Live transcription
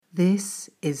This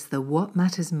is the What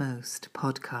Matters Most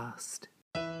podcast.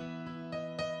 A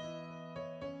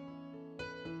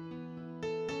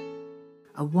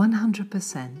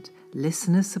 100%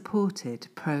 listener-supported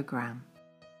program.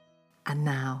 And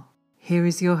now, here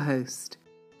is your host,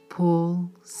 Paul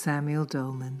Samuel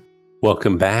Dolman.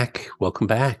 Welcome back. Welcome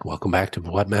back. Welcome back to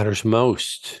What Matters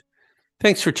Most.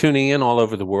 Thanks for tuning in all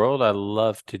over the world. I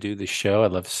love to do this show. I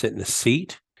love to sit in the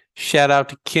seat. Shout out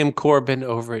to Kim Corbin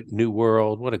over at New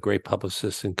World. What a great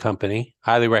publicist and company.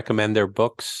 Highly recommend their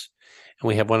books. And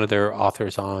we have one of their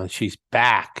authors on. She's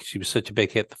back. She was such a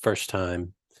big hit the first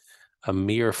time, a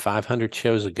mere 500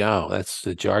 shows ago. That's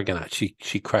the jargon.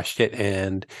 She crushed it.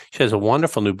 And she has a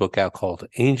wonderful new book out called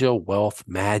Angel Wealth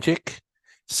Magic: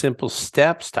 Simple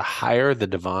Steps to Hire the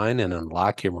Divine and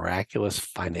Unlock Your Miraculous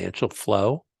Financial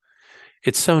Flow.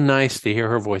 It's so nice to hear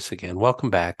her voice again. Welcome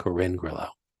back, Corinne Grillo.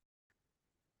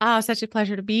 Oh, such a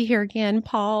pleasure to be here again,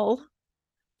 Paul.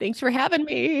 Thanks for having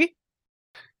me.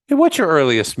 And what's your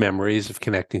earliest memories of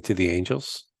connecting to the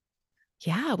angels?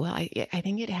 Yeah, well, I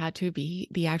think it had to be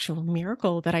the actual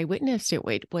miracle that I witnessed.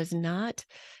 It was not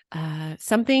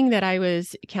something that I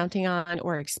was counting on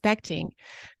or expecting.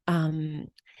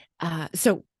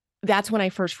 So that's when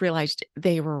I first realized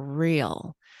they were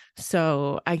real.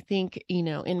 So I think,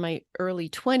 in my early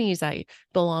 20s, I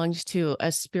belonged to a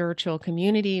spiritual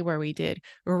community where we did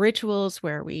rituals,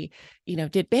 where we,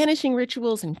 did banishing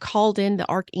rituals and called in the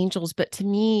archangels. But to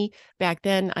me, back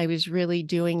then, I was really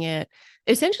doing it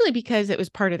essentially because it was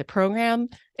part of the program.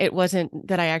 It wasn't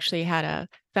that I actually had a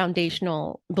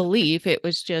foundational belief. It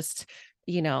was just,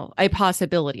 a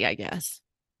possibility, I guess.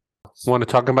 Want to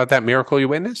talk about that miracle you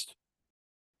witnessed?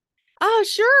 Oh,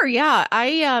 sure. Yeah.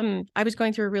 I was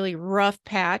going through a really rough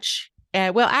patch.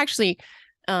 The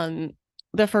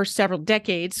first several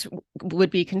decades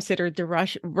would be considered the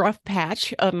rough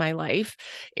patch of my life.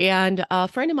 And a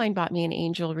friend of mine bought me an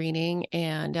angel reading,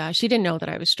 and she didn't know that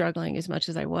I was struggling as much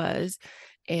as I was.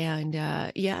 And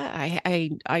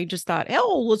I just thought,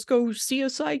 oh, let's go see a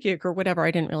psychic or whatever. I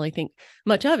didn't really think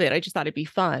much of it. I just thought it'd be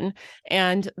fun.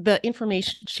 And the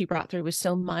information she brought through was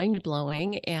so mind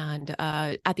blowing. And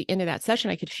at the end of that session,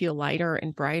 I could feel lighter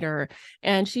and brighter.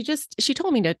 And she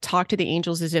told me to talk to the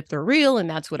angels as if they're real. And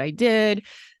that's what I did,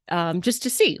 just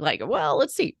to see,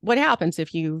 let's see what happens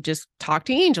if you just talk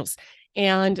to angels.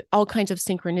 And all kinds of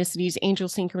synchronicities, angel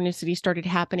synchronicities started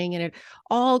happening. And it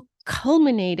all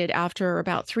culminated after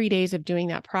about 3 days of doing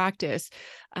that practice,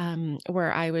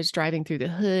 where I was driving through the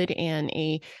hood and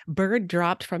a bird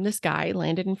dropped from the sky,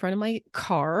 landed in front of my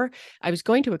car. I was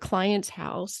going to a client's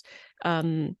house,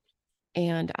 and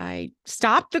I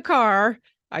stopped the car.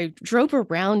 I drove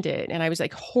around it, and I was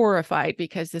horrified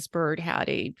because this bird had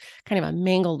a kind of a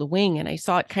mangled wing, and I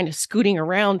saw it kind of scooting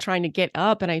around trying to get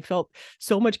up, and I felt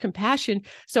so much compassion.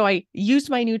 So I used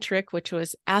my new trick, which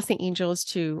was ask the angels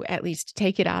to at least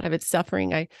take it out of its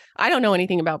suffering. I don't know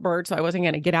anything about birds, so I wasn't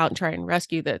going to get out and try and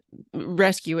rescue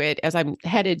it as I'm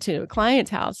headed to a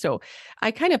client's house. So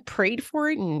I kind of prayed for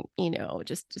it and,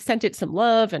 just sent it some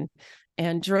love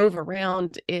and drove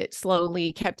around it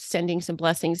slowly, kept sending some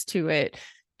blessings to it.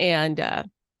 And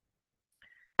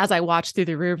as I watched through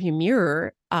the rearview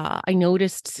mirror, I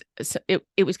noticed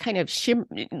it was kind of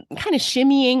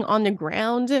shimmying on the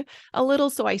ground a little.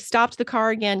 So I stopped the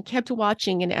car again, kept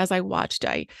watching, and as I watched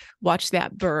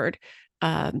that bird,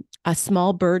 a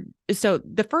small bird. So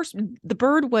the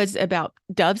bird was about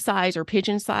dove size or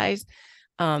pigeon size.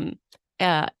 I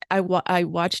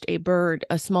watched a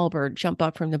small bird jump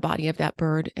up from the body of that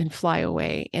bird and fly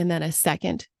away, and then a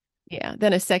second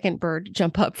bird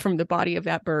jump up from the body of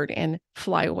that bird and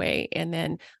fly away. And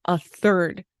then a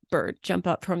third bird jump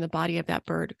up from the body of that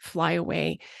bird, fly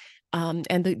away.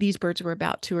 These birds were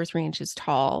about 2 or 3 inches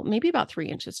tall, maybe about 3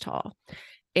 inches tall.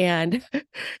 And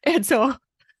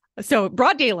so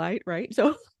broad daylight, right?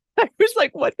 So I was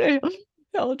like, what the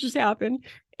hell just happened?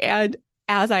 And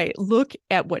as I look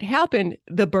at what happened,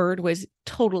 the bird was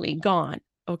totally gone.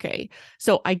 Okay.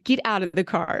 So I get out of the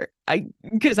car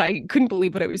because I couldn't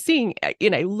believe what I was seeing.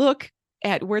 And I look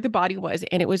at where the body was,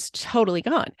 and it was totally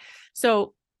gone.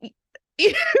 So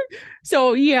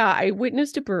I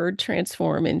witnessed a bird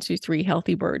transform into 3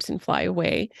 healthy birds and fly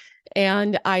away.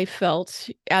 And I felt,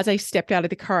 as I stepped out of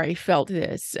the car, I felt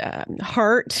this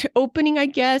heart opening, I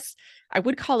guess. I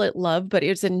would call it love, but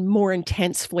it's a more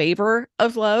intense flavor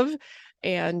of love.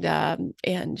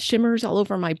 And shimmers all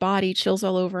over my body, chills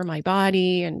all over my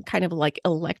body, and kind of like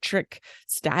electric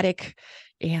static.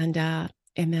 And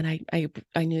then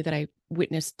I knew that I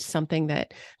witnessed something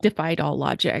that defied all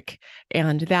logic.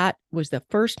 And that was the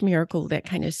first miracle that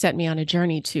kind of set me on a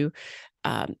journey to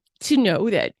know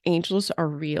that angels are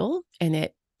real, and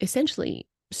that essentially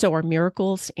so are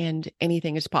miracles, and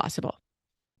anything is possible.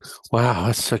 Wow,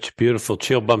 that's such a beautiful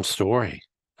chill bump story.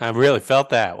 I really felt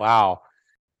that. Wow.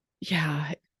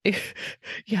 Yeah.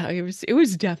 Yeah, it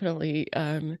was definitely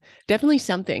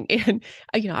something. And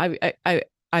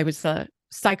I was a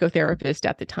psychotherapist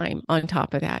at the time on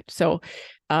top of that. So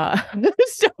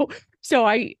so so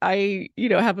I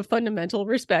have a fundamental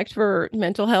respect for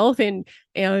mental health, and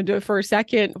for a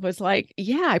second was like,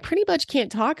 yeah, I pretty much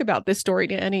can't talk about this story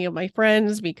to any of my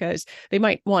friends because they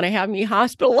might want to have me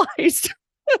hospitalized.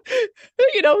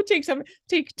 Take some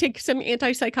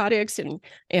antipsychotics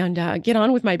and get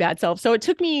on with my bad self. So it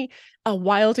took me a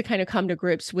while to kind of come to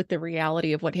grips with the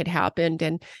reality of what had happened,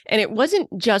 and it wasn't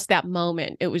just that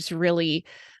moment. It was really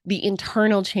the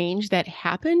internal change that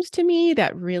happened to me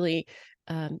that really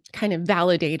kind of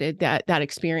validated that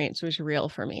experience was real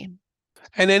for me.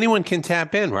 And anyone can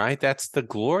tap in, right? That's the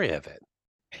glory of it.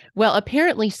 Well,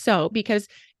 apparently so, because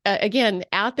again,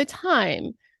 at the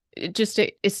time, just to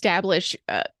establish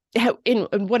how in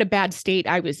what a bad state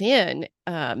I was in,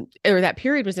 or that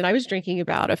period was in. I was drinking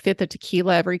about a fifth of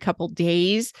tequila every couple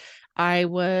days. I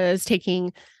was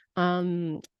taking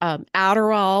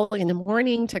Adderall in the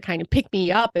morning to kind of pick me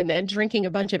up, and then drinking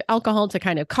a bunch of alcohol to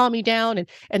kind of calm me down.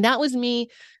 And that was me,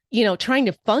 trying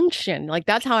to function. Like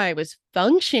that's how I was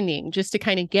functioning, just to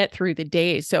kind of get through the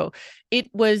day. So it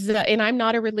was, and I'm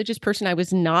not a religious person. I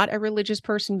was not a religious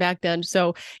person back then.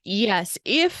 So yes,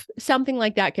 if something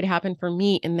like that could happen for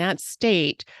me in that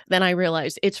state, then I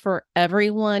realized it's for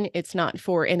everyone. It's not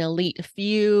for an elite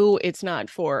few. It's not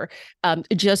for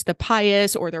just the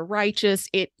pious or the righteous.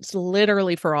 It's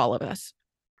literally for all of us.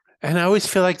 And I always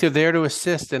feel like they're there to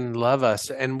assist and love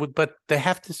us, but they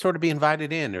have to sort of be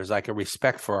invited in. There's like a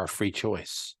respect for our free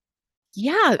choice.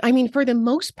 Yeah, I mean, for the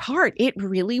most part, it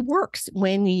really works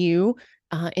when you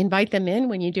invite them in,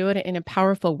 when you do it in a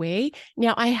powerful way.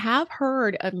 Now, I have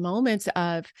heard of moments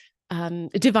of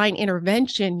divine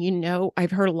intervention.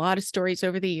 I've heard a lot of stories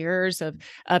over the years of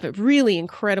really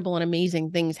incredible and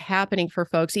amazing things happening for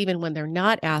folks, even when they're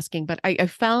not asking. But I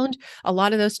found a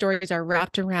lot of those stories are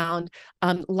wrapped around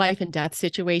life and death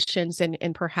situations,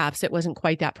 and perhaps it wasn't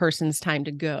quite that person's time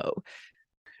to go.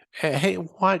 Hey,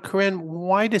 Corinne,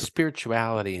 why does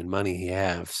spirituality and money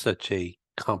have such a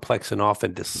complex and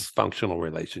often dysfunctional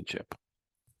relationship?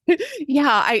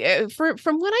 Yeah,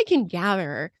 from what I can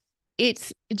gather,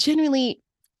 it's genuinely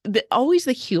always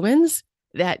the humans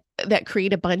that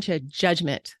create a bunch of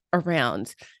judgment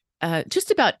around just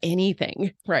about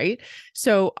anything, right?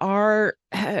 So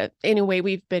in a way,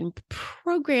 we've been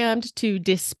programmed to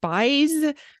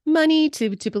despise money, to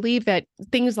believe that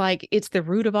things like it's the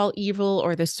root of all evil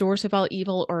or the source of all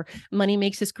evil, or money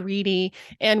makes us greedy.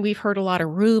 And we've heard a lot of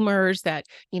rumors that,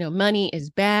 money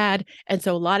is bad. And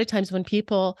so a lot of times when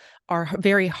people are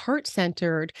very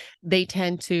heart-centered, they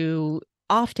tend to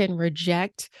often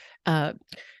reject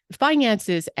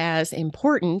finances as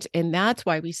important. And that's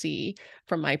why we see,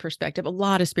 from my perspective, a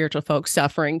lot of spiritual folks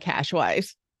suffering cash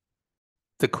wise.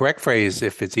 The correct phrase,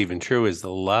 if it's even true, is the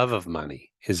love of money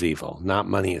is evil, not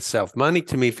money itself. Money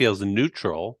to me feels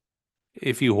neutral.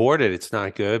 If you hoard it, it's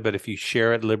not good. But if you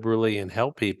share it liberally and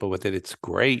help people with it, it's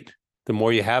great. The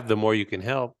more you have, the more you can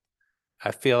help.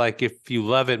 I feel like if you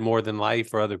love it more than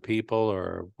life or other people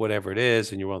or whatever it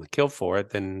is, and you're willing to kill for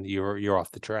it, then you're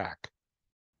off the track.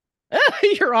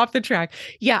 You're off the track.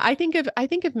 Yeah, I think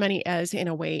of money as, in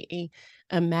a way,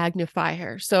 a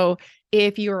magnifier. So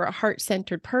if you're a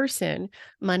heart-centered person,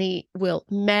 money will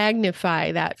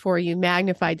magnify that for you,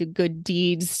 magnify the good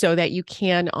deeds so that you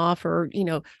can offer,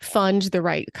 fund the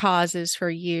right causes for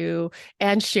you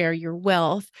and share your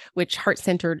wealth, which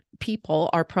heart-centered people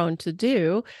are prone to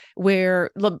do.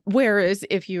 Whereas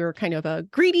if you're kind of a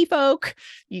greedy folk,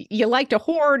 you like to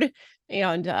hoard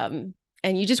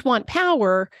and you just want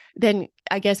power, then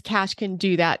I guess cash can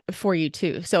do that for you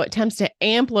too. So it tends to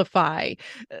amplify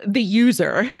the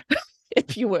user,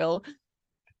 if you will.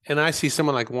 And I see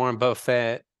someone like Warren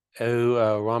Buffett,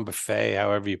 Ron Buffet,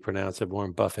 however you pronounce it,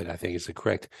 Warren Buffett, I think is the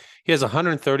correct. He has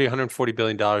 $130, $140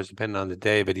 billion, depending on the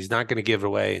day, but he's not going to give it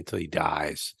away until he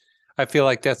dies. I feel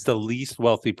like that's the least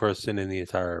wealthy person in the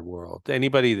entire world.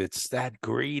 Anybody that's that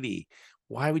greedy,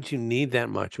 why would you need that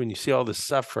much when you see all the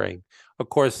suffering? Of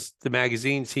course, the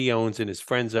magazines he owns and his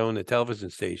friends own, the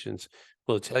television stations,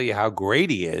 will tell you how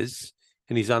great he is.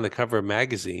 And he's on the cover of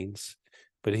magazines,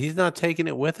 but he's not taking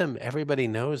it with him. Everybody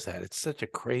knows that. It's such a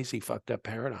crazy, fucked up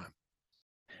paradigm.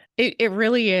 It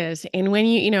really is. And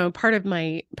when part of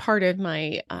my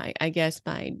I guess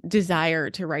my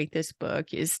desire to write this book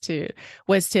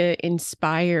was to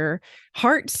inspire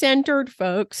heart-centered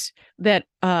folks that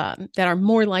are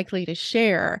more likely to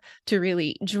share, to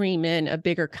really dream in a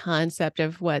bigger concept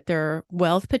of what their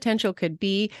wealth potential could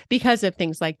be because of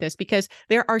things like this, because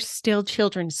there are still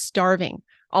children starving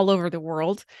all over the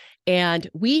world. And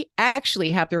we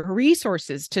actually have the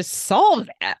resources to solve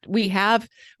that. We have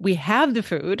the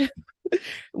food,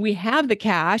 we have the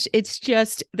cash. It's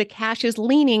just the cash is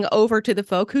leaning over to the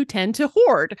folk who tend to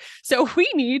hoard. So we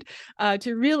need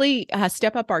to really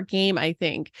step up our game, I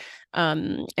think.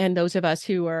 And those of us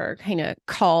who are kind of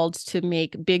called to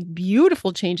make big,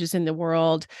 beautiful changes in the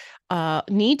world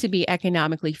need to be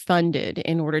economically funded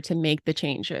in order to make the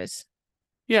changes.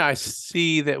 Yeah, I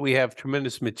see that we have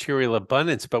tremendous material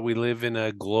abundance, but we live in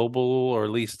a global, or at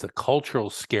least a cultural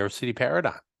scarcity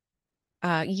paradigm.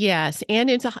 Yes, and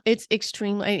it's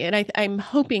extremely, and I'm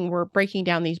hoping we're breaking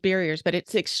down these barriers, but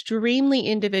it's extremely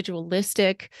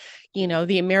individualistic.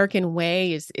 The American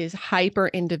way is hyper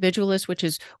individualist, which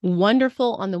is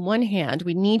wonderful. On the one hand,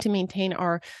 we need to maintain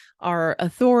our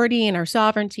authority and our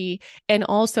sovereignty, and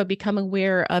also become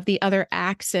aware of the other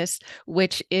axis,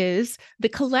 which is the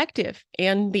collective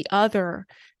and the other.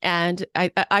 And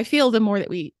I feel the more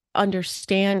that we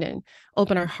understand and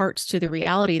open our hearts to the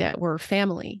reality that we're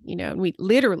family, and we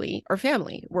literally are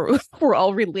family. We're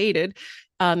all related,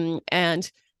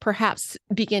 and perhaps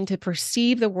begin to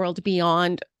perceive the world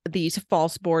beyond these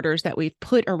false borders that we've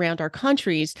put around our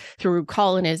countries through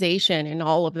colonization and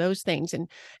all of those things, and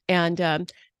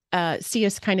see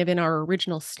us kind of in our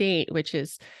original state, which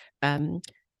is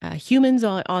humans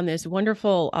on this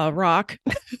wonderful rock,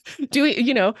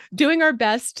 doing our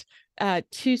best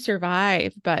to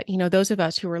survive. But those of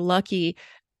us who are lucky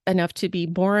enough to be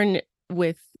born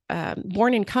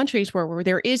in countries where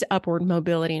there is upward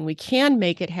mobility and we can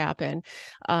make it happen,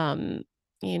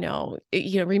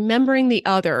 remembering the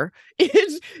other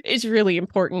is really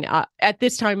important at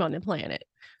this time on the planet.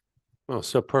 Oh,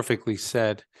 so perfectly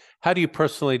said. How do you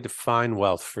personally define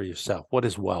wealth for yourself? What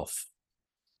is wealth?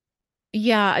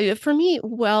 Yeah, for me,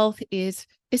 wealth is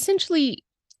essentially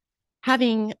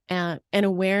having an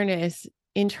awareness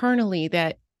internally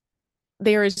that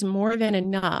there is more than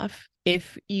enough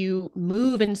if you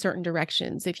move in certain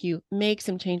directions, if you make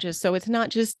some changes. So it's not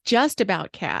just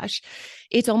about cash.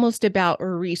 It's almost about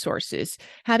resources,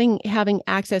 having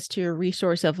access to a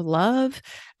resource of love,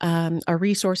 a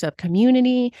resource of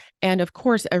community, and of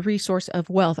course, a resource of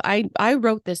wealth. I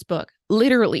wrote this book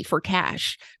literally for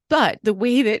cash. But the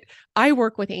way that I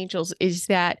work with angels is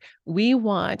that we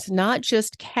want not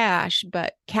just cash,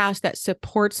 but cash that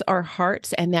supports our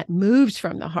hearts and that moves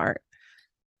from the heart.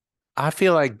 I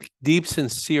feel like deep,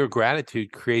 sincere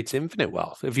gratitude creates infinite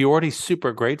wealth. If you're already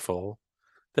super grateful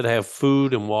that I have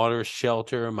food and water,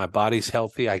 shelter, my body's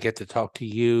healthy, I get to talk to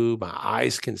you, my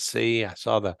eyes can see, I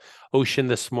saw the ocean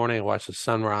this morning, I watched the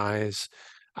sunrise,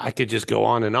 I could just go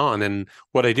on. And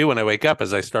what I do when I wake up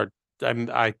is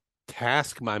I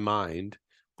task my mind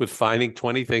with finding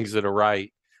 20 things that are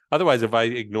right. Otherwise, if I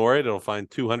ignore it, it'll find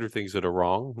 200 things that are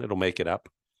wrong. It'll make it up,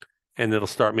 and it'll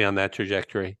start me on that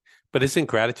trajectory. But isn't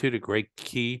gratitude a great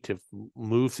key to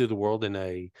move through the world in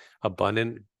a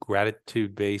abundant,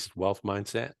 gratitude-based wealth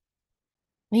mindset?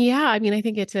 Yeah, I mean, I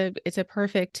think it's a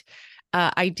perfect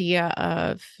idea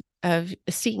of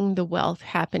seeing the wealth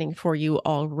happening for you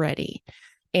already.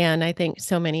 And I think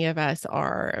so many of us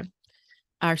are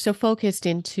so focused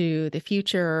into the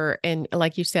future and,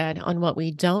 like you said, on what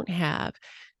we don't have.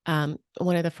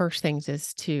 One of the first things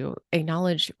is to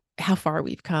acknowledge how far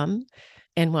we've come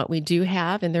and what we do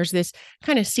have. And there's this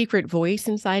kind of secret voice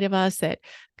inside of us that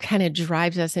kind of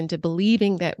drives us into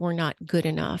believing that we're not good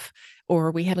enough,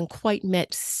 or we haven't quite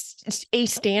met a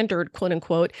standard, quote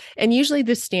unquote. And usually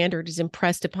this standard is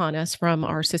impressed upon us from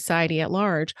our society at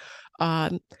large.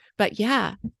 But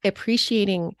yeah,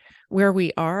 appreciating where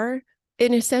we are,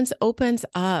 in a sense, opens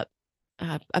up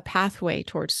a pathway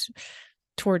towards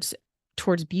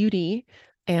beauty,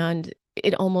 and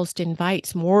it almost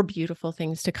invites more beautiful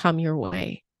things to come your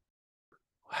way.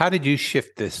 How did you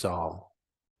shift this all?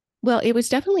 Well, it was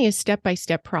definitely a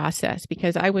step-by-step process,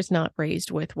 because I was not raised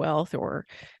with wealth, or,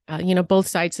 both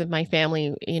sides of my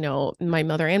family, my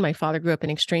mother and my father grew up in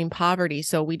extreme poverty.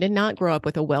 So we did not grow up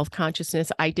with a wealth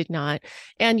consciousness. I did not.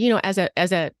 And,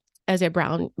 as a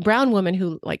brown woman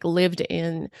who lived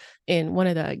in one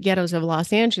of the ghettos of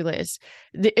Los Angeles,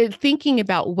 thinking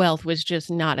about wealth was just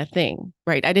not a thing,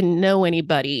 right? I didn't know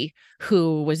anybody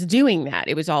who was doing that.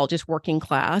 It was all just working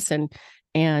class. And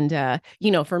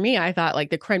for me, I thought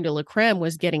the creme de la creme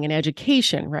was getting an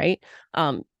education, right?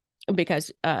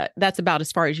 because that's about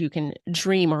as far as you can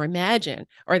dream or imagine,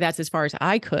 or that's as far as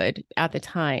I could at the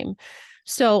time.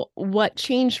 So what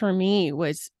changed for me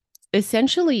was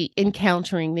essentially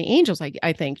encountering the angels.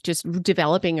 I think just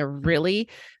developing a really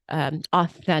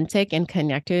authentic and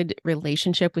connected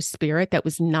relationship with spirit that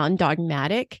was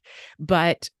non-dogmatic,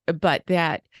 but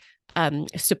that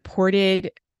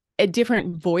supported a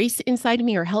different voice inside of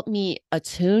me, or helped me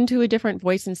attune to a different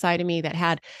voice inside of me that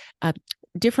had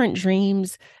different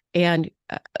dreams, and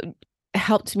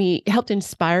helped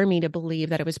inspire me to believe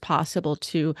that it was possible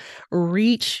to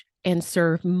reach and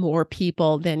serve more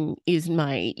people than is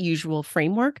my usual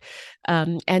framework.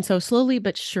 And so slowly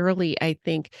but surely, I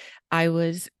think I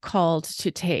was called to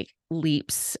take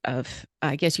leaps of,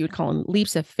 I guess you would call them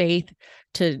leaps of faith,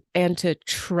 to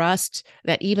trust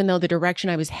that even though the direction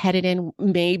I was headed in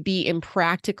may be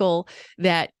impractical,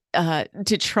 that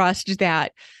to trust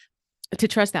that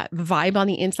vibe on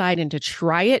the inside and to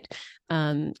try it.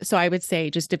 So I would say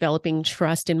just developing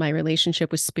trust in my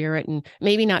relationship with spirit, and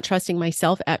maybe not trusting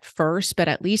myself at first, but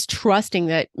at least trusting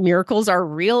that miracles are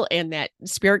real and that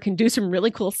spirit can do some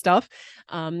really cool stuff.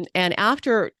 And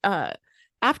after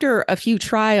a few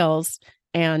trials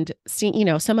and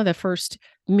seeing, some of the first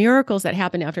miracles that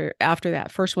happened after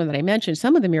that first one that I mentioned,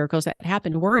 some of the miracles that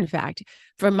happened were, in fact,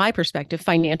 from my perspective,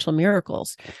 financial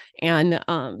miracles. And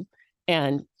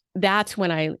that's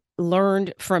when I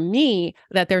learned from me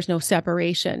that there's no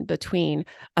separation between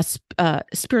a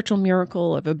spiritual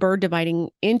miracle of a bird dividing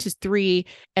into three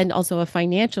and also a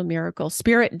financial miracle.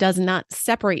 Spirit does not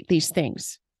separate these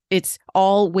things. It's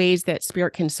all ways that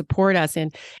spirit can support us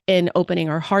in opening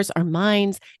our hearts, our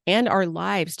minds, and our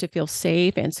lives to feel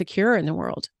safe and secure in the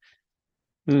world.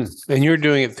 And you're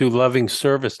doing it through loving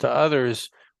service to others,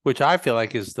 which I feel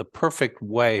like is the perfect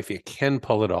way, if you can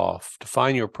pull it off, to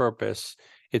find your purpose.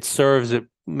 It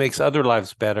makes other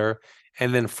lives better.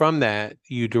 And then from that,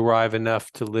 you derive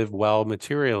enough to live well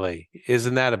materially.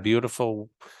 Isn't that a beautiful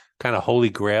kind of holy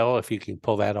grail if you can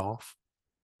pull that off?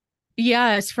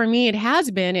 Yes, for me, it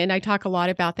has been. And I talk a lot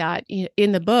about that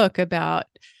in the book about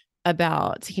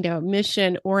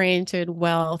mission-oriented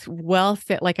wealth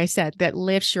that, like I said, that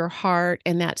lifts your heart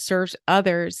and that serves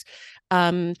others,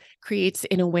 creates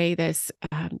in a way this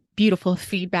beautiful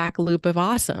feedback loop of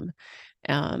awesome.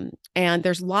 And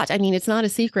there's lots, it's not a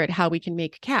secret how we can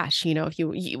make cash. If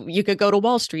you could go to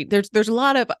Wall Street, there's a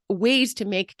lot of ways to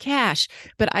make cash,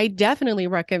 but I definitely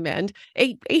recommend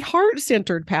a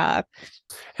heart-centered path.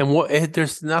 And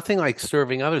there's nothing like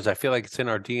serving others. I feel like it's in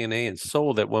our DNA and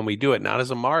soul that when we do it, not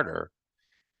as a martyr,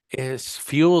 it's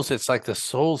like the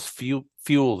soul's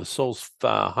fuel, the soul's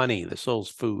honey, the soul's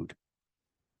food.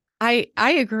 I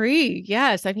agree.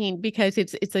 Yes. Because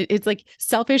it's like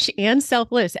selfish and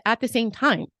selfless at the same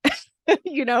time.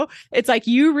 It's like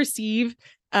you receive,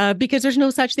 because there's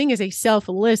no such thing as a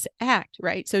selfless act,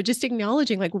 right? So just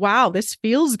acknowledging like, wow, this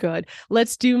feels good.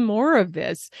 Let's do more of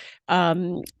this.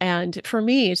 And for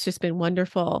me, it's just been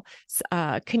wonderful,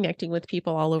 connecting with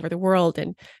people all over the world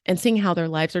and seeing how their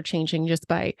lives are changing just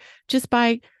by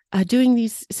doing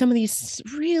some of these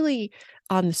really,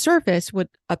 on the surface, would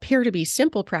appear to be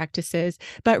simple practices,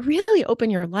 but really open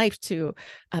your life to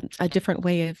a different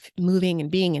way of moving and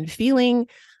being and feeling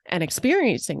and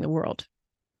experiencing the world.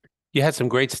 You had some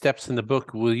great steps in the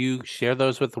book. Will you share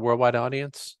those with the worldwide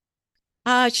audience?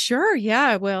 Sure.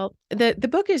 Yeah. Well, the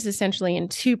book is essentially in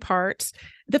two parts.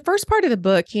 The first part of the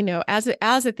book, as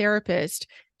a therapist,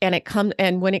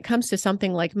 and when it comes to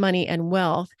something like money and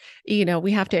wealth,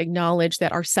 we have to acknowledge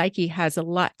that our psyche has a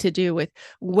lot to do with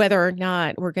whether or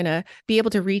not we're going to be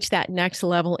able to reach that next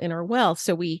level in our wealth.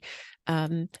 So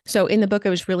so in the book,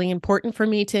 it was really important for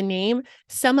me to name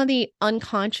some of the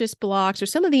unconscious blocks or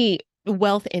some of the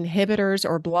wealth inhibitors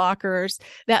or blockers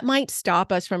that might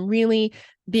stop us from really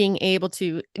being able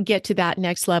to get to that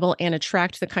next level and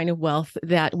attract the kind of wealth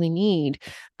that we need.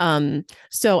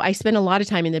 So I spent a lot of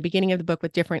time in the beginning of the book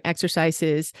with different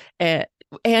exercises,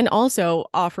 and also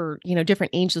offer, different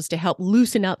angels to help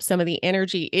loosen up some of the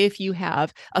energy if you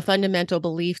have a fundamental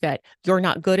belief that you're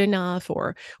not good enough,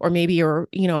 or maybe you're,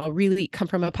 really come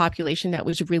from a population that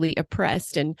was really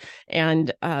oppressed and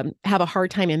have a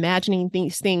hard time imagining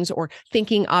these things or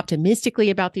thinking optimistically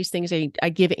about these things. I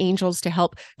give angels to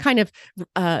help kind of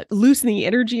loosen the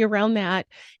energy around that.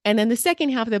 And then the second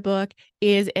half of the book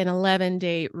is an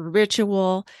 11-day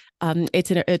ritual.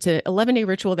 It's an 11-day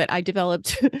ritual that I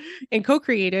developed and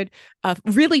co-created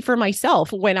really for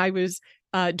myself when I was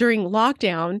during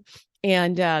lockdown,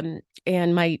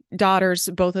 and my daughters,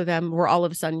 both of them, were all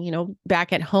of a sudden,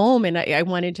 back at home, and I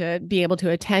wanted to be able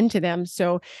to attend to them.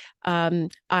 So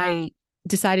I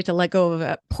decided to let go of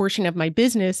a portion of my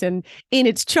business, and in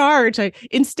its charge, I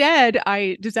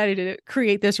decided to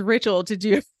create this ritual to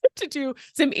do to do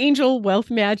some angel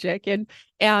wealth magic, and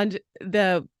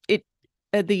the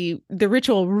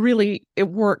ritual really, it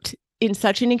worked in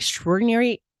such an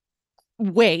extraordinary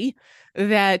way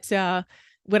that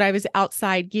when I was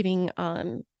outside giving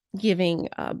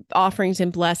offerings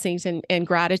and blessings and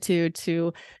gratitude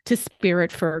to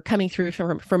spirit for coming through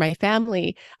for my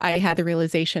family, I had the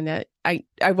realization that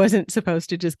I wasn't supposed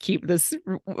to just keep this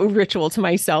ritual to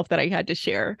myself, that I had to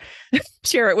share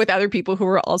it with other people who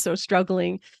were also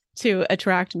struggling to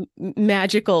attract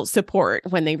magical support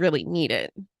when they really need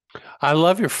it. I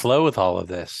love your flow with all of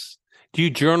this. Do you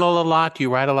journal a lot? Do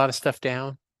you write a lot of stuff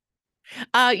down?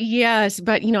 Yes,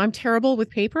 but I'm terrible with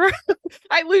paper.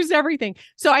 I lose everything.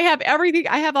 So I have everything.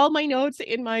 I have all my notes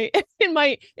in my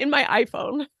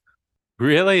iPhone.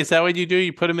 Really? Is that what you do?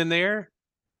 You put them in there?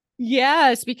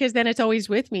 Yes, because then it's always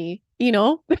with me,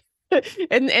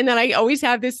 and then I always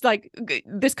have this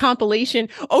compilation.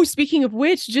 Oh, speaking of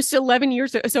which, just 11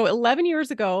 years ago, so 11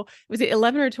 years ago, was it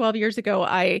 11 or 12 years ago,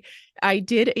 I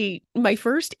did my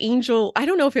first angel. I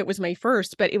don't know if it was my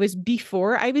first, but it was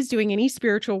before I was doing any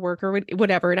spiritual work or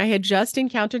whatever. And I had just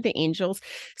encountered the angels.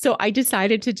 So I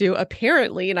decided to do,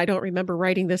 apparently, and I don't remember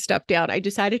writing this stuff down, I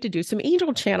decided to do some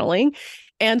angel channeling.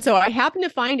 And so I happened to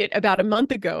find it about a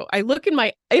month ago. I look in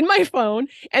my phone,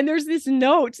 and there's this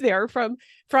note there from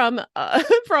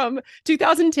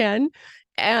 2010,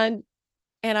 and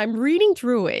I'm reading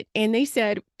through it, and they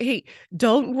said, "Hey,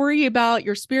 don't worry about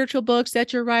your spiritual books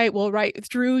that you write. We'll write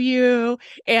through you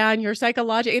and your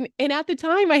psychological." And at the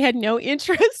time, I had no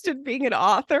interest in being an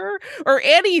author or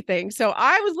anything. So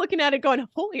I was looking at it going,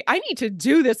 "Holy, I need to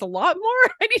do this a lot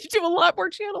more. I need to do a lot more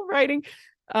channel writing."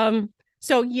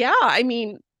 So yeah,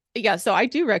 so I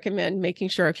do recommend making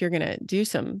sure, if you're going to do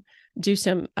some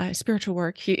spiritual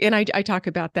work, and I talk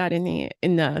about that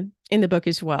in the book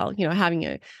as well, having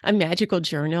a magical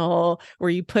journal where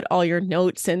you put all your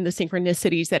notes and the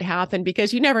synchronicities that happen,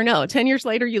 because you never know, 10 years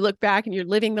later, you look back and you're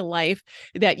living the life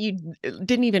that you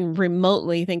didn't even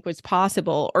remotely think was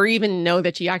possible, or even know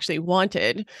that you actually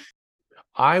wanted.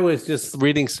 I was just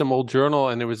reading some old journal,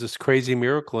 and there was this crazy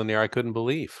miracle in there I couldn't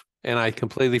believe, and I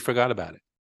completely forgot about it.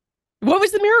 What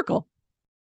was the miracle?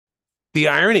 The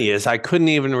irony is I couldn't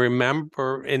even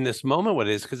remember in this moment what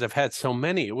it is, because I've had so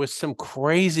many. It was some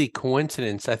crazy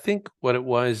coincidence. I think what it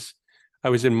was, I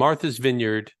was in Martha's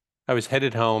Vineyard. I was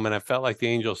headed home, and I felt like the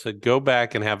angel said, "Go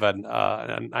back and have an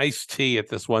iced tea at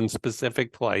this one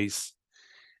specific place."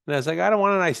 And I was like, "I don't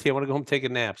want an iced tea. I want to go home and take a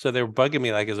nap." So they were bugging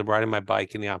me, like, as I'm riding my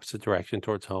bike in the opposite direction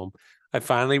towards home. I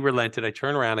finally relented. I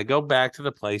turn around. I go back to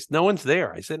the place. No one's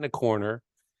there. I sit in a corner.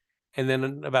 And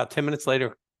then about 10 minutes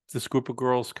later, this group of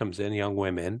girls comes in, young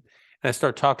women. And I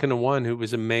start talking to one who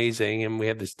was amazing. And we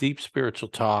had this deep spiritual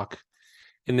talk.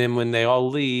 And then when they all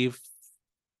leave,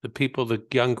 the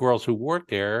young girls who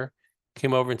worked there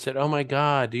came over and said, "Oh my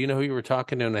God, do you know who you were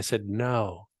talking to?" And I said,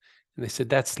 "No." And they said,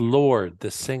 "That's Lord,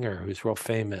 the singer who's real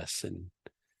famous." And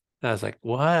I was like,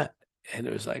 "What?" And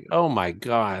it was like, oh my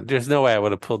God, there's no way I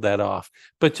would have pulled that off.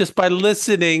 But just by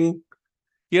listening,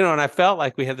 and I felt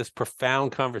like we had this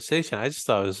profound conversation. I just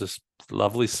thought it was this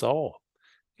lovely soul.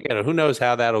 Who knows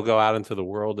how that'll go out into the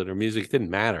world, and her music didn't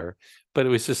matter. But it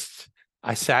was just,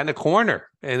 I sat in a corner,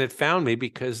 and it found me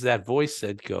because that voice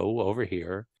said, "Go over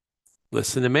here,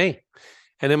 listen to me."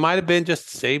 And it might have been just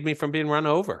saved me from being run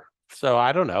over. So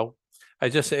I don't know.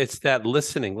 It's that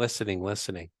listening.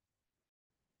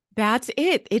 That's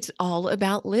it. It's all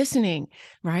about listening,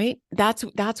 right? That's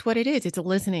what it is. It's a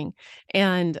listening.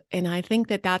 And I think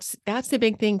that's the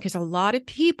big thing, because a lot of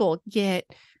people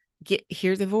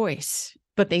hear the voice,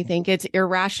 but they think it's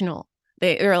irrational.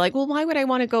 They're like, "Well, why would I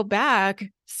want to go back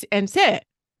and sit?"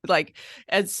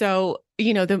 And so,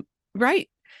 right.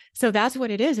 So that's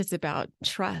what it is. It's about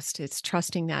trust. It's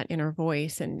trusting that inner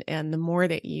voice. And the more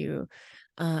that you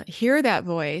hear that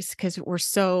voice, because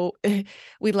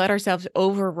we let ourselves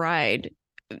override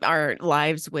our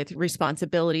lives with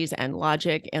responsibilities and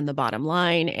logic and the bottom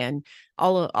line and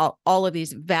all of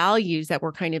these values that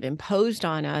were kind of imposed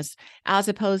on us, as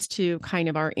opposed to kind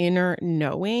of our inner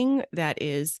knowing that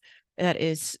is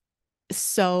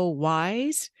so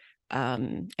wise,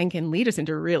 and can lead us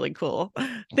into really cool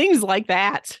things like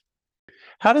that.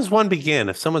 How does one begin?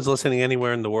 If someone's listening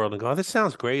anywhere in the world and go, "Oh, this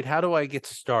sounds great. How do I get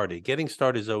started?" Getting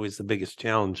started is always the biggest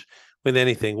challenge with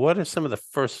anything. What are some of the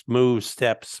first moves,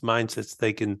 steps, mindsets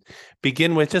they can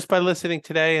begin with just by listening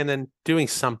today and then doing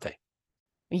something?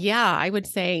 Yeah, I would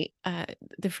say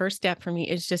the first step for me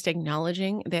is just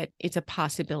acknowledging that it's a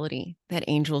possibility that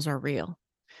angels are real.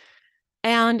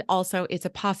 And also, it's a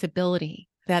possibility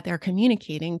that they're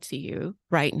communicating to you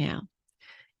right now.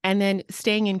 And then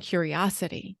staying in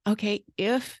curiosity. Okay,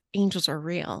 if angels are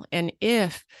real, and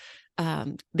if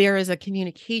there is a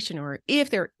communication, or if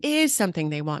there is something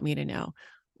they want me to know,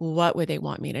 what would they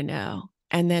want me to know?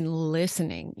 And then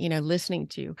listening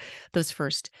to those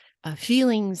first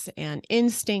feelings and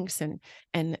instincts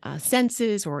and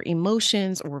senses or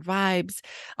emotions or vibes.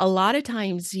 A lot of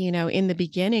times, in the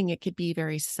beginning, it could be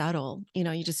very subtle.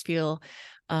 You just feel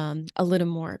a little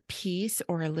more peace,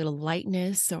 or a little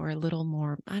lightness, or a little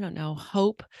more, I don't know,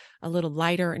 hope, a little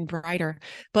lighter and brighter.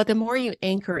 But the more you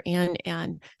anchor in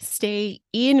and stay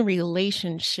in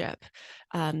relationship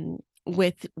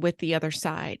with the other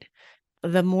side,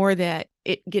 the more that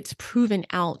it gets proven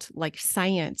out like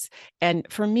science. And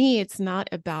for me, it's not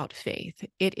about faith.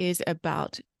 It is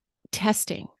about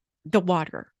testing the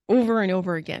water over and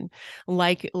over again,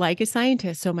 like a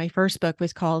scientist. So my first book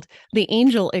was called The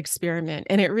Angel Experiment,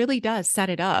 and it really does set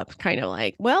it up kind of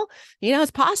like, well,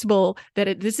 it's possible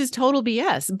that this is total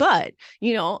BS, but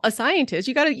a scientist,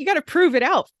 you got to prove it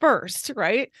out first,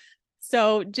 right?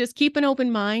 So just keep an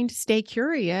open mind, stay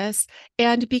curious,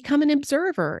 and become an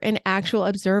observer, an actual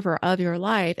observer of your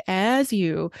life as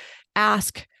you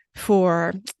ask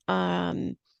for,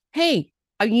 hey,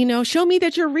 show me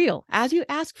that you're real. As you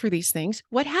ask for these things,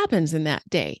 what happens in that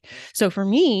day? So for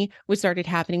me, what started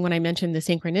happening when I mentioned the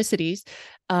synchronicities,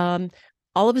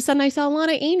 all of a sudden I saw a lot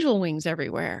of angel wings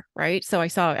everywhere, right? So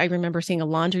I remember seeing a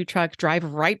laundry truck drive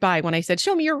right by when I said,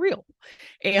 show me you're real.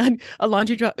 And a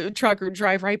laundry truck would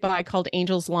drive right by called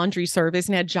Angel's Laundry Service,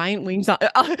 and had giant wings on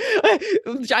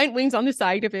the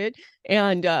side of it.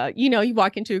 And, you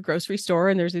walk into a grocery store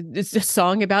and there's a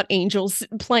song about angels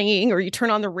playing, or you turn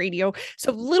on the radio.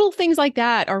 So little things like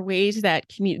that are ways that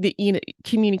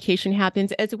communication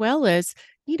happens, as well as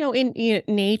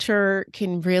nature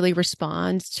can really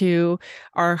respond to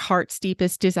our heart's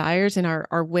deepest desires and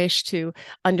our wish to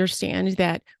understand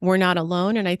that we're not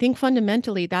alone. And I think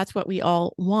fundamentally that's what we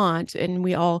all want and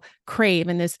we all crave.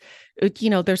 And this,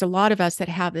 there's a lot of us that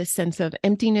have this sense of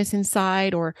emptiness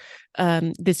inside, or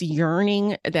this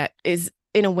yearning that is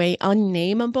in a way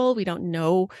unnameable. We don't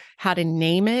know how to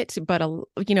name it, but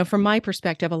from my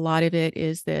perspective, a lot of it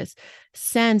is this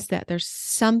sense that there's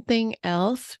something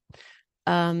else.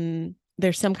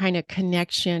 There's some kind of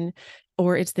connection,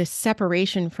 or it's this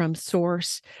separation from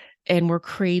source, and we're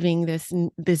craving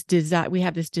this desire. We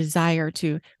have this desire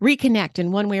to reconnect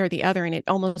in one way or the other, and it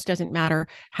almost doesn't matter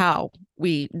how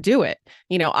we do it.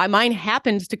 Mine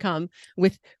happens to come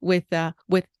with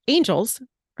angels,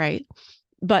 right?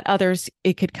 But others,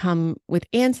 it could come with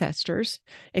ancestors.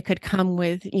 It could come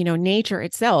with nature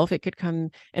itself. It could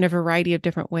come in a variety of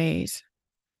different ways.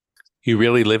 You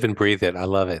really live and breathe it. I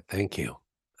love it. Thank you.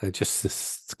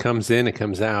 This comes in, it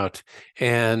comes out.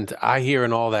 And I hear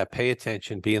in all that, pay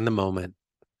attention, be in the moment,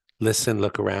 listen,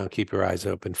 look around, keep your eyes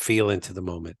open, feel into the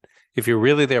moment. If you're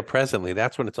really there presently,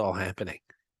 that's when it's all happening,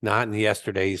 not in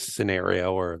yesterday's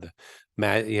scenario or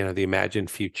the imagined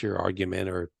future argument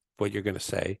or what you're going to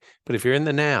say. But if you're in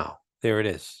the now, there it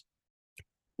is.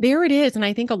 There it is. And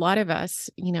I think a lot of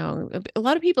us, a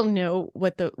lot of people know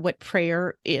what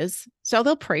prayer is. So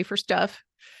they'll pray for stuff.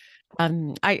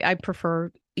 I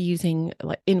prefer using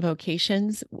like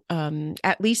invocations,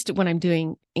 at least when I'm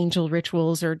doing angel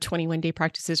rituals or 21-day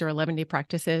practices or 11-day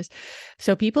practices.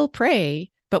 So people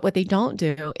pray, but what they don't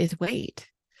do is wait.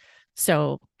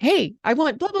 So, hey, I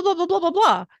want blah, blah, blah, blah, blah, blah,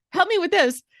 blah. Help me with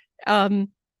this.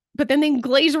 But then they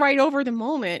glaze right over the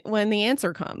moment when the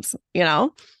answer comes,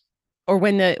 or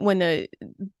when the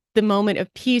moment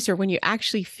of peace, or when you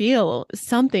actually feel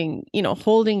something,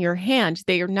 holding your hand,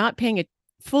 they are not paying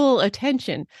full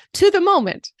attention to the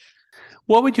moment.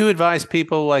 What would you advise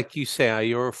people, like you say,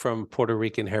 you're from Puerto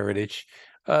Rican heritage?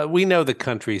 We know the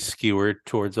country's skewered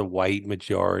towards a white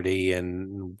majority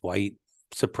and white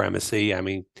supremacy. I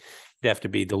mean, you'd have to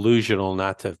be delusional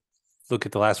not to look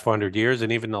at the last 400 years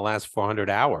and even the last 400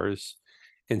 hours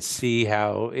and see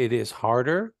how it is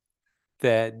harder,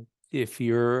 that if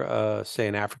you're, say,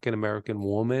 an African-American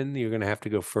woman, you're going to have to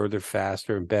go further,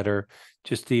 faster, and better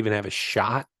just to even have a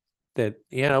shot. That,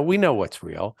 we know what's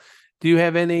real. Do you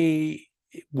have any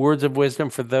words of wisdom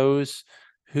for those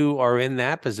who are in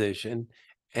that position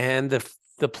and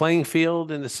the playing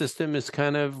field and the system is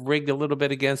kind of rigged a little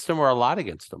bit against them, or a lot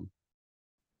against them?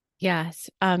 Yes.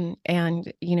 And,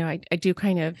 I do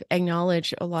kind of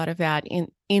acknowledge a lot of that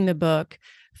in the book.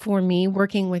 For me,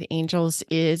 working with angels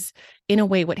is, in a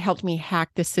way, what helped me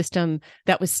hack the system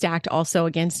that was stacked also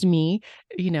against me,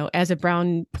 as a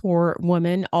brown, poor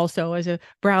woman, also as a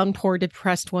brown, poor,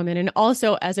 depressed woman, and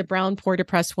also as a brown, poor,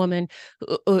 depressed woman,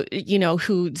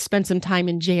 who spent some time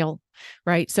in jail.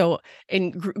 right? So,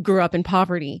 and grew up in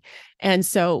poverty. And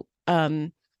so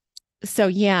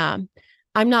yeah,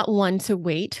 I'm not one to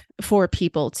wait for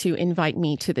people to invite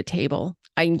me to the table.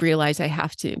 I realize I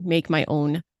have to make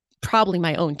probably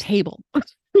my own table.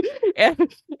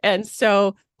 and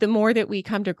so the more that we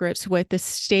come to grips with the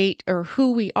state or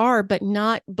who we are, but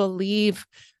not believe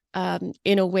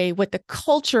in a way what the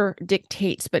culture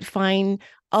dictates, but find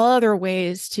other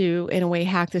ways to, in a way,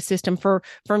 hack the system. For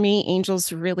me,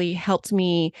 angels really helped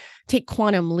me take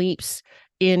quantum leaps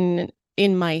in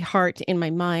my heart, in my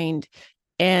mind,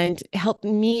 and helped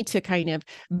me to kind of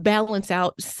balance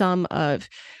out some of,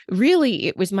 really,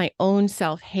 it was my own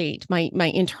self-hate, my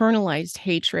internalized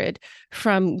hatred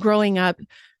from growing up,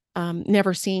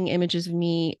 never seeing images of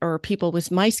me or people with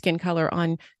my skin color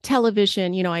on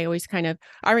television. I always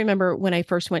I remember when I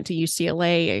first went to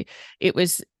UCLA,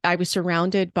 I was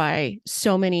surrounded by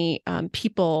so many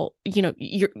people,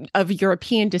 of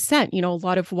European descent, a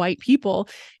lot of white people.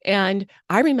 And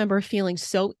I remember feeling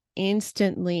so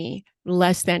instantly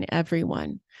less than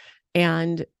everyone,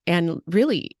 and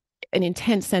really an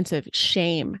intense sense of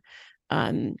shame.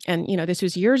 And this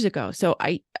was years ago. So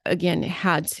I again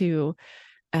had to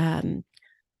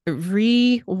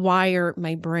rewire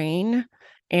my brain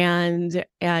and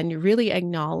really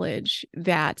acknowledge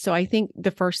that. So I think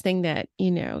the first thing that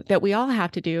that we all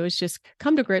have to do is just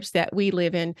come to grips that we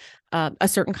live in a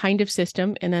certain kind of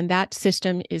system, and then that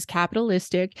system is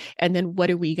capitalistic, and then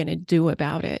what are we going to do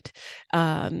about it?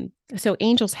 So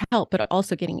angels help, but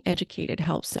also getting educated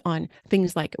helps on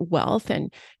things like wealth,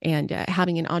 and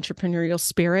having an entrepreneurial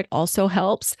spirit also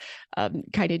helps.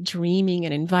 Kind of dreaming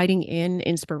and inviting in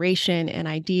inspiration and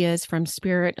ideas from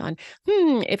spirit on,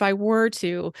 if I were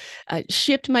to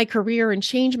shift my career and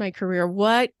change my career,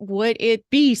 what would it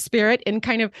be, spirit? And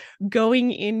kind of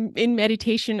going in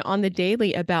meditation on the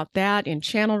daily about that, and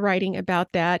channel writing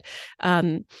about that.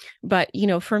 But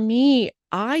for me,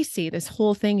 I see this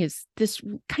whole thing as this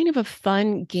kind of a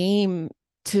fun game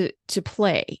to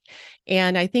play.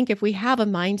 And I think if we have a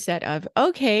mindset of,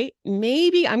 okay,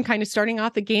 maybe I'm kind of starting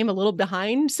off the game a little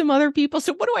behind some other people,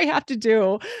 so what do I have to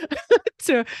do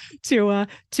to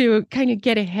kind of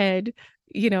get ahead?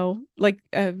 Like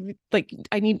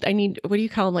I need what do you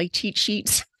call them, like cheat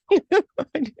sheets?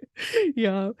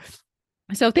 Yeah.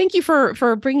 So thank you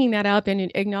for bringing that up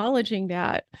and acknowledging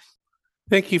that.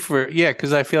 Thank you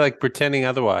because I feel like pretending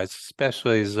otherwise,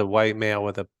 especially as a white male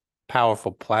with a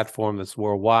powerful platform that's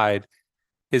worldwide,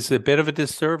 is a bit of a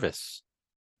disservice.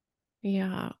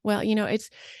 Yeah. Well, it's,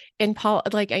 and Paul,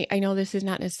 like, I know this is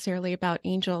not necessarily about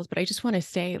angels, but I just want to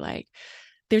say, like,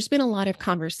 there's been a lot of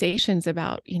conversations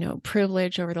about,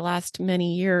 privilege over the last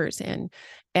many years, and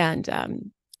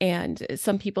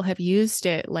some people have used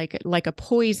it like a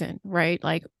poison, right?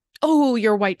 Like, oh,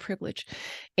 you're white privilege.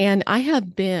 And I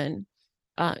have been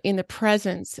in the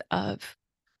presence of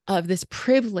this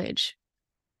privilege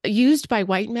used by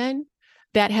white men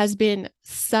that has been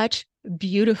such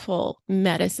beautiful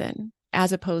medicine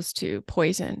as opposed to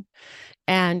poison.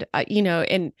 And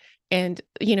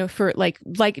for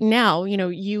like now,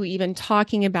 you even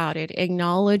talking about it,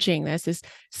 acknowledging this is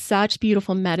such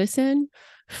beautiful medicine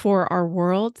for our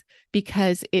world,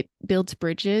 because it builds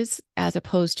bridges as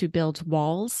opposed to builds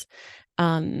walls.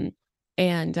 I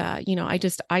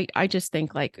just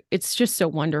think, like, it's just so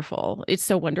wonderful. It's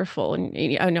so wonderful. And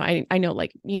I know,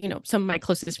 like, some of my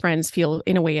closest friends feel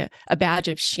in a way a badge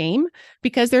of shame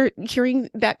because they're carrying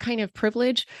that kind of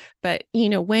privilege. But,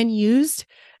 when used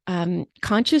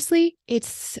consciously,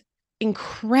 it's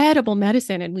incredible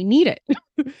medicine, and we need it.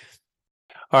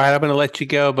 All right, I'm going to let you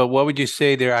go, but what would you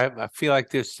say there? I feel like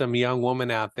there's some young woman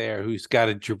out there who's got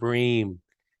a dream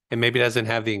and maybe doesn't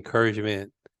have the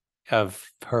encouragement of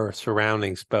her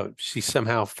surroundings, but she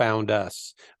somehow found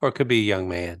us, or it could be a young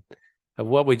man.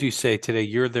 What would you say today?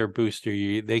 You're their booster.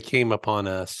 They came upon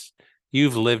us.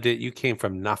 You've lived it. You came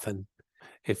from nothing.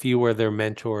 If you were their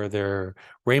mentor, their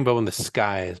rainbow in the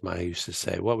sky, as I used to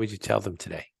say, what would you tell them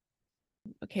today?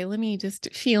 Okay, let me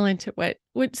just feel into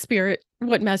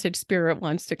what message spirit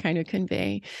wants to kind of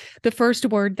convey. The first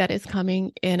word that is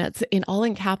coming in, it's in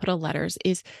capital letters,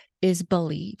 is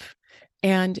believe.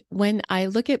 And when I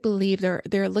look at believe,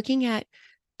 they're looking at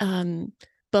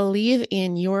believe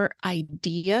in your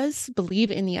ideas, believe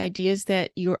in the ideas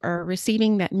that you are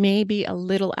receiving that may be a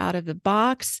little out of the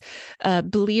box,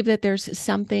 believe that there's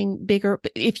something bigger.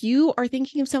 If you are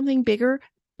thinking of something bigger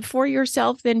for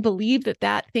yourself, then believe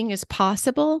that thing is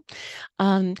possible.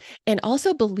 And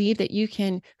also believe that you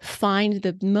can find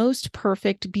the most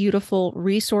perfect, beautiful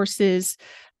resources,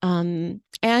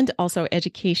 and also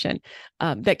education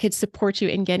that could support you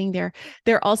in getting there.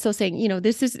 They're also saying,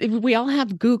 we all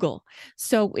have Google.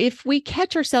 So if we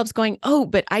catch ourselves going, oh,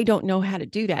 but I don't know how to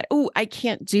do that. Oh, I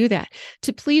can't do that.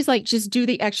 To please just do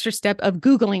the extra step of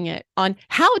Googling it on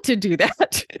how to do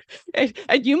that.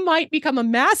 and you might become a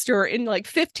master in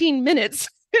 15 minutes.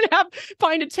 And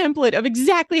find a template of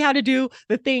exactly how to do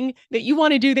the thing that you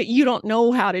want to do that you don't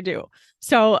know how to do.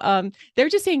 So they're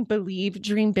just saying, believe,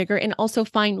 dream bigger, and also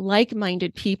find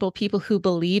like-minded people who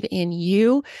believe in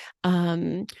you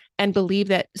and believe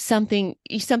that something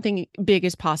big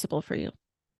is possible for you.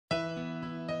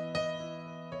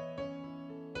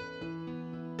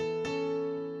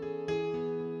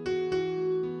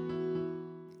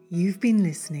 You've been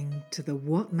listening to the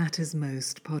What Matters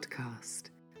Most podcast,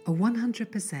 a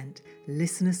 100%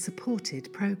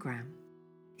 listener-supported program.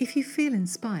 If you feel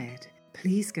inspired,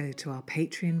 please go to our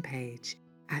Patreon page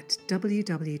at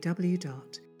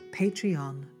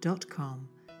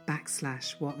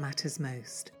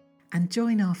www.patreon.com/whatmattersmost and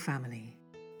join our family.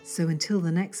 So until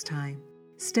the next time,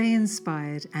 stay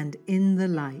inspired and in the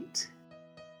light.